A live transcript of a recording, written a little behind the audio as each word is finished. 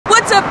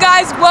What's up,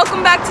 guys?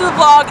 Welcome back to the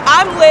vlog.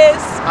 I'm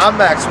Liz. I'm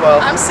Maxwell.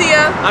 I'm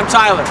Sia. I'm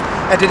Tyler.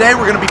 And today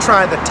we're going to be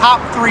trying the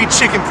top 3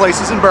 chicken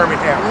places in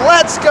Birmingham.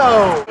 Let's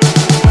go!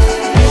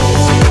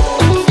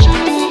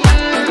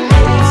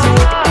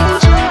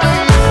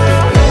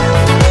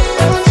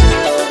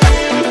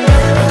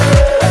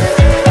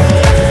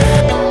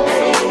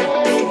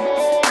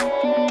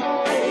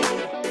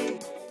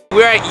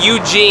 We're at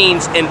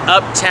Eugene's in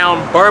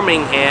Uptown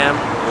Birmingham.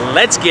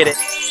 Let's get it.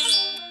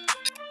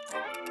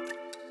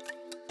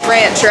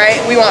 Ranch, right?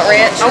 We want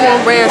ranch. I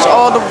want ranch,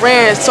 all the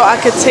ranch, so I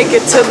could take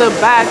it to the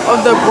back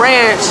of the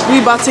branch.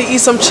 We about to eat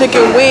some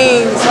chicken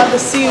wings. About to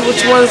see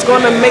which one's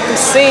gonna make them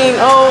sing.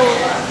 Oh.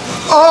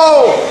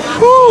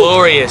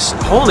 Glorious.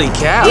 Holy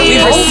cow.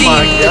 We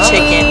received the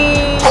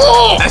chicken.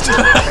 Oh.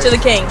 To the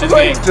king. To the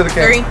king. To the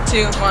king. 3,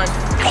 2, 1.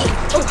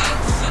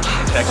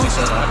 It's actually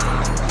so hot.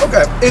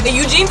 Okay. The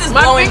Eugene's is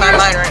blowing my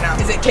mind right now.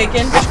 Is it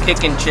kickin? It's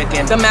kickin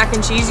chicken. The mac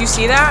and cheese, you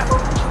see that?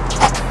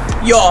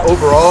 Yo.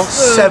 Overall,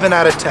 7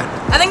 out of 10.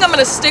 I think I'm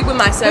gonna stick with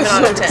my 7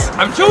 out of 10.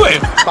 I'm doing.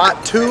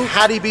 Spot 2,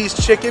 Hattie B's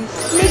chicken.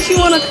 Makes you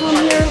wanna come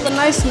here with a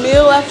nice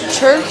meal after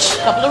church.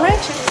 Couple of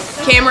ranches.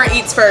 Camera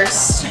eats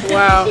first.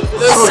 Wow.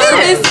 The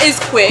service is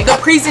quick. The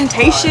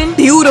presentation,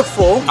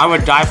 beautiful. I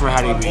would die for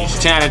Hattie B's.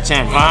 10 out of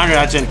 10. 100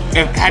 out of 10.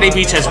 If Hattie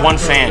B's has one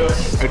fan,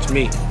 it's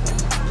me.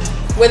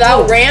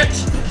 Without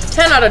ranch,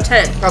 10 out of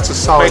 10. That's a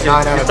solid 9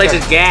 out This of place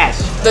 10. is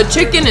gas. The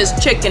chicken is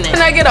chickening.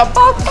 Can I get a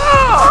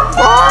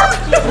pop-pop?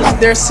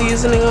 There's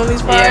seasoning on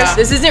these fries? Yeah.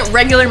 This isn't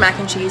regular mac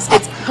and cheese,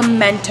 it's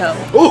pimento.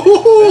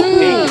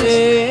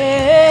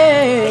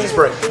 It's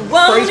great.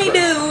 Won't he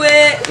do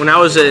it? When I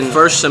was in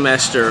first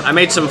semester, I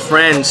made some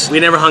friends. We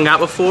never hung out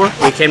before.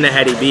 We came to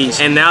Hattie B's,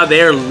 and now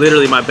they're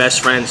literally my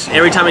best friends.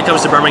 Every time he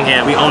comes to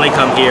Birmingham, we only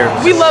come here.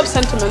 We love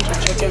sentimental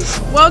chicken.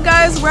 Well,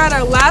 guys, we're at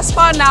our last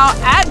spot now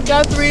at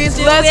Guthrie's.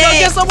 Let's go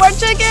get some more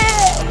chicken.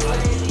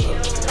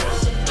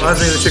 Reminds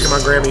me of the chicken my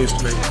grandma used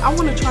to make. I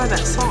want to try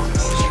that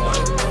sauce.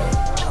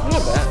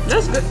 Not bad.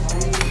 That's good.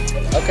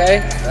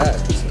 Okay.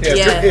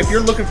 Yeah, if you're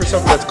looking for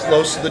something that's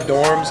close to the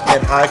dorms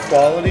and high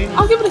quality,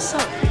 I'll give it a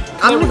 7.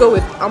 I'm gonna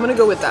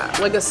go with that.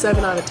 Like a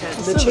 7 out of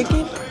 10. The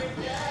chicken,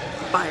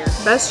 fire.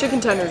 Best chicken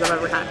tenders I've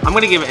ever had. I'm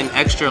gonna give it an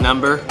extra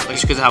number,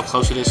 just because of how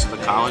close it is to the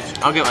college.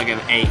 I'll give it like an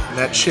 8.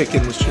 that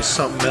chicken was just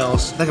something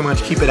else. I think I'm going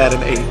to keep it at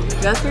an 8.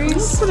 Guthrie's?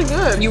 That's pretty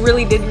good. You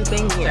really did your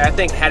thing here. I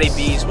think Hattie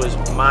B's was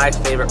my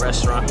favorite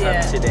restaurant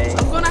of today.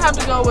 I'm gonna have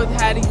to go with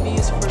Hattie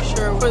B's for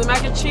sure. For the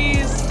mac and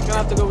cheese, I'm gonna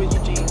have to go with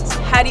Eugene's.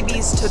 Hattie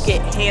B's took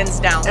it hands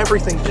down.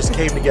 Everything just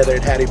came together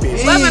at Hattie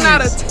B's. 11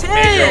 out of 10.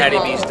 Major Hattie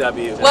B's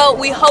W. Well,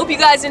 we hope you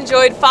guys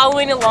enjoyed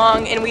following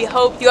along, and we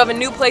hope you have a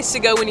new place to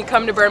go when you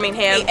come to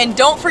Birmingham. And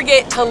don't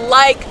forget to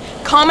like,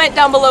 comment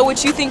down below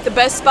what you think the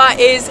best spot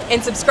is,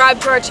 and subscribe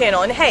to our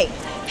channel. And hey,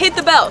 hit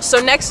the bell so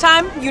next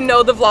time you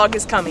know the vlog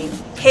is coming.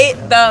 Hit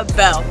the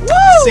bell.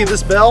 Woo! See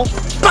this bell?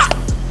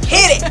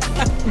 Hit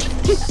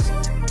it!